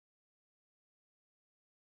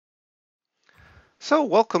So,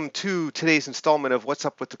 welcome to today's installment of What's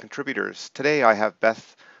Up with the Contributors. Today I have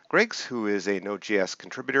Beth Griggs, who is a Node.js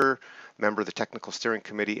contributor, member of the technical steering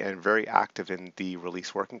committee, and very active in the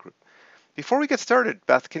release working group. Before we get started,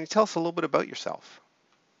 Beth, can you tell us a little bit about yourself?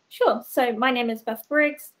 Sure. So my name is Beth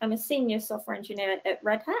Griggs. I'm a senior software engineer at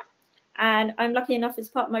Red Hat, and I'm lucky enough as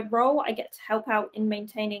part of my role, I get to help out in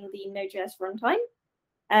maintaining the Node.js runtime,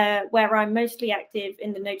 where I'm mostly active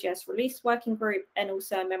in the Node.js release working group and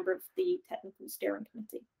also a member of the technical steering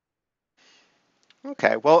committee.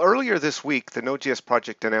 Okay, well, earlier this week, the Node.js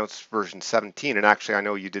project announced version 17, and actually, I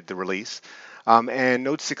know you did the release. And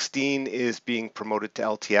Node 16 is being promoted to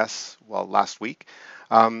LTS, well, last week.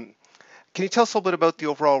 Um, can you tell us a little bit about the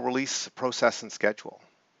overall release process and schedule?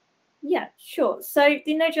 Yeah, sure. So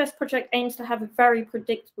the Node.js project aims to have a very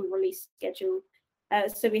predictable release schedule.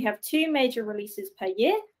 So we have two major releases per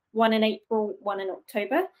year, one in April, one in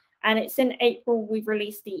October. And it's in April we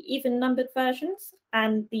release the even-numbered versions,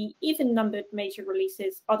 and the even-numbered major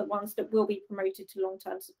releases are the ones that will be promoted to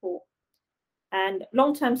long-term support. And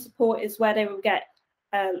long-term support is where they will get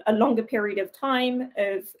a longer period of time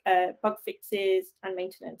of bug fixes and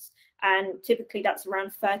maintenance. And typically that's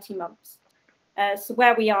around 30 months. So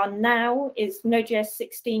where we are now is Node.js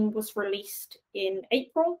 16 was released in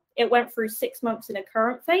April. It went through 6 months in a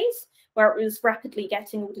current phase, where it was rapidly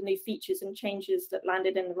getting all the new features and changes that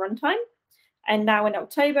landed in the runtime. And now in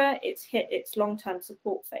October, it's hit its long-term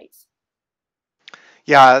support phase.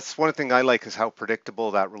 Yeah, that's one thing I like is how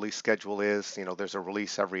predictable that release schedule is. There's a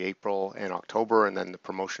release every April and October, and then the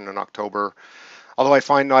promotion in October. Although I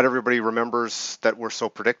find not everybody remembers that we're so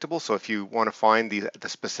predictable. So if you want to find the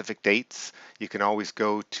specific dates, you can always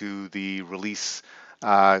go to the release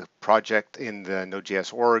project in the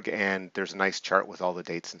Node.js org, and there's a nice chart with all the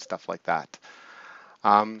dates and stuff like that.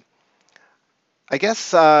 Um, I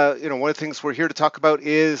guess one of the things we're here to talk about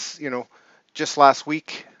is just last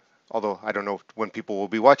week, although I don't know when people will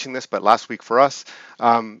be watching this, but last week for us,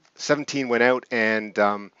 17 went out, and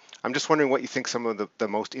I'm just wondering what you think some of the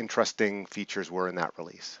most interesting features were in that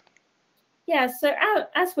release. Yeah, so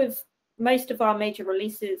as with most of our major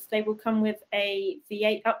releases, they will come with a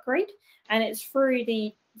V8 upgrade, and it's through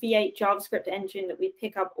the V8 JavaScript engine that we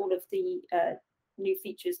pick up all of the new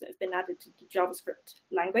features that have been added to the JavaScript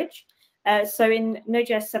language. So in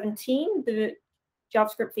Node.js 17, the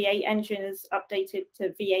JavaScript V8 engine is updated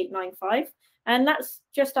to V8.9.5, and that's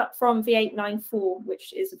just up from V8.9.4,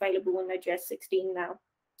 which is available in Node.js 16 now.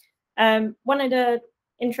 One of the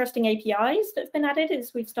interesting APIs that have been added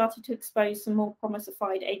is we've started to expose some more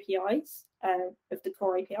promisified APIs of the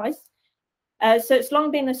core APIs. So it's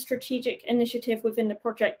long been a strategic initiative within the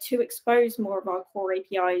project to expose more of our core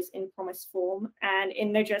APIs in promise form. And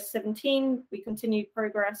in Node.js 17, we continued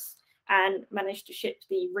progress and managed to ship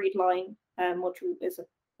the readline module as a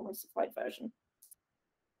promisified version.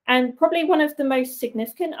 And probably one of the most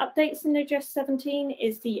significant updates in Node.js 17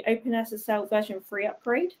 is the OpenSSL version 3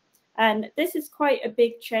 upgrade. And this is quite a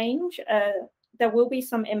big change. There will be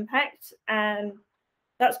some impact, and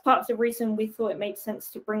that's part of the reason we thought it made sense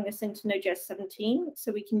to bring this into Node.js 17,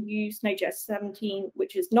 so we can use Node.js 17,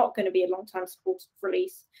 which is not going to be a long-time supported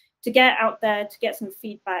release, to get out there, to get some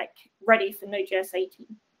feedback ready for Node.js 18.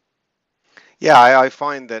 Yeah, I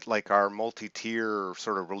find that like our multi-tier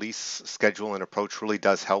sort of release schedule and approach really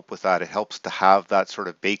does help with that. It helps to have that sort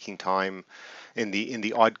of baking time in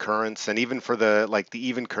the odd currents, and even for the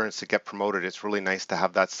even currents to get promoted, it's really nice to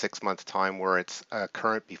have that 6 month time where it's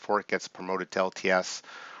current before it gets promoted to LTS,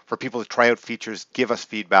 for people to try out features, give us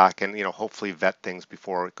feedback, and hopefully vet things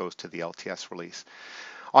before it goes to the LTS release.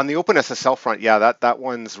 On the OpenSSL front, yeah, that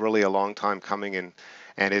one's really a long time coming, and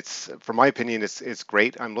it's, from my opinion, it's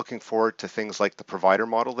great. I'm looking forward to things like the provider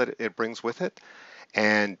model that it brings with it,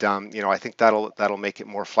 and I think that'll make it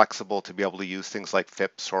more flexible to be able to use things like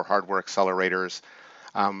FIPS or hardware accelerators,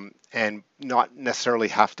 and not necessarily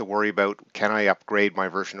have to worry about, can I upgrade my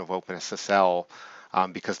version of OpenSSL,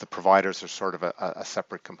 because the providers are sort of a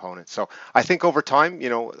separate component. So I think over time,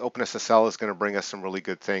 OpenSSL is going to bring us some really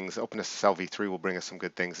good things. OpenSSL v3 will bring us some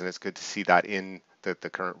good things, and it's good to see that in the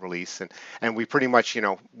current release. And we pretty much,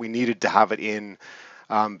 we needed to have it in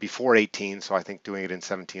before 18, so I think doing it in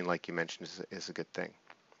 17, like you mentioned, is a good thing.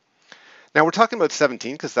 Now we're talking about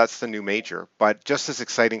 17 because that's the new major, but just as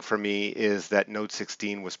exciting for me is that Node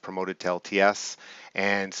 16 was promoted to LTS,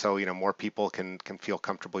 and so more people can feel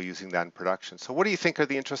comfortable using that in production. So what do you think are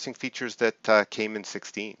the interesting features that came in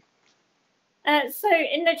 16? So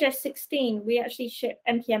in Node.js 16, we actually ship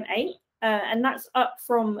npm 8, and that's up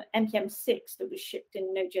from npm 6 that was shipped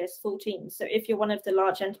in Node.js 14. So if you're one of the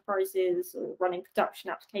large enterprises or running production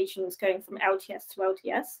applications going from LTS to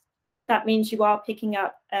LTS, that means you are picking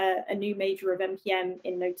up a new major of NPM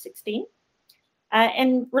in Node 16.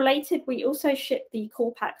 And related, we also ship the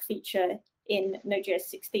callback feature in Node.js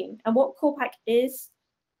 16. And what callback is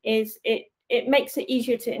it makes it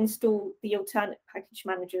easier to install the alternate package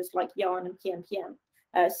managers like Yarn and PNPM.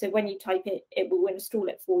 So when you type it, it will install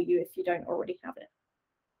it for you if you don't already have it.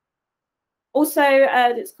 Also,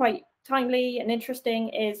 that's quite timely and interesting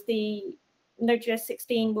is the Node.js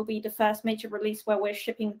 16 will be the first major release where we're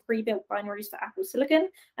shipping pre-built binaries for Apple Silicon.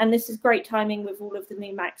 And this is great timing with all of the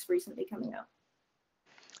new Macs recently coming out.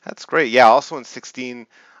 That's great. Yeah, also in 16,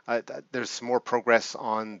 there's more progress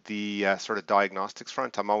on the sort of diagnostics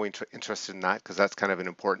front. I'm always interested in that because that's kind of an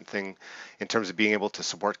important thing in terms of being able to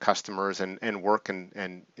support customers and work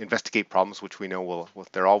and investigate problems, which we know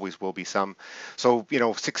there always will be some. So,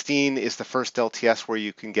 16 is the first LTS where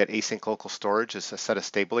you can get async local storage as a set of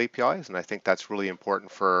stable APIs, and I think that's really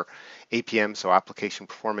important for APM, so application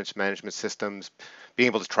performance management systems, being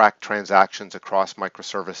able to track transactions across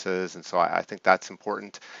microservices, and so I think that's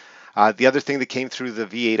important. The other thing that came through the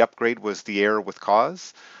V8 upgrade was the error with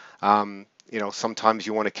cause. Sometimes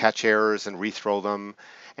you want to catch errors and rethrow them,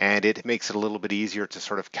 and it makes it a little bit easier to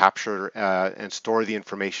sort of capture and store the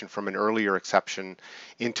information from an earlier exception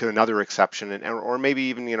into another exception, or maybe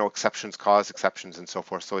even exceptions cause exceptions and so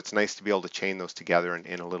forth. So it's nice to be able to chain those together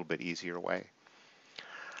in a little bit easier way.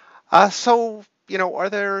 We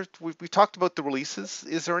talked about the releases.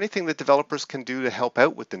 Is there anything that developers can do to help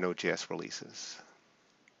out with the Node.js releases?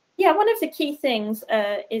 Yeah, one of the key things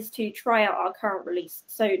is to try out our current release.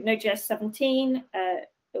 So Node.js 17, it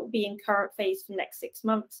will be in current phase for the next 6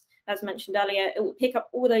 months. As mentioned earlier, it will pick up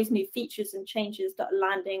all those new features and changes that are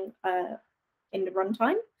landing in the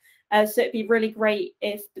runtime. So it'd be really great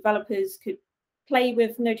if developers could play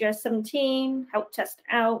with Node.js 17, help test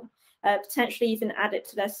it out, potentially even add it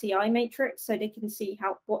to their CI matrix so they can see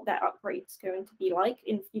what their upgrade is going to be like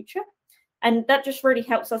in the future. And that just really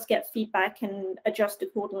helps us get feedback and adjust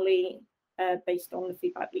accordingly based on the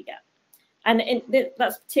feedback we get. And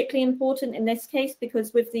that's particularly important in this case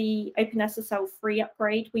because with the OpenSSL free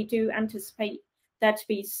upgrade, we do anticipate there to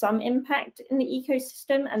be some impact in the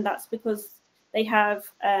ecosystem. And that's because they have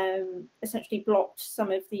essentially blocked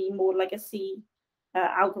some of the more legacy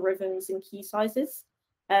algorithms and key sizes.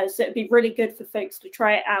 So it'd be really good for folks to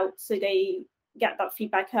try it out so they get that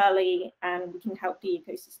feedback early and we can help the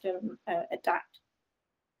ecosystem adapt.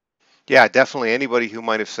 Yeah, definitely. Anybody who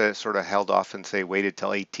might have sort of held off and waited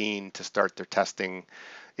till 18 to start their testing,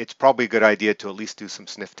 it's probably a good idea to at least do some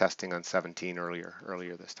sniff testing on 17 earlier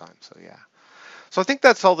this time. So yeah. So I think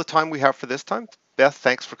that's all the time we have for this time. Beth,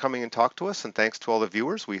 thanks for coming and talk to us, and thanks to all the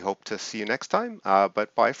viewers. We hope to see you next time,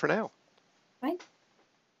 but bye for now. Bye.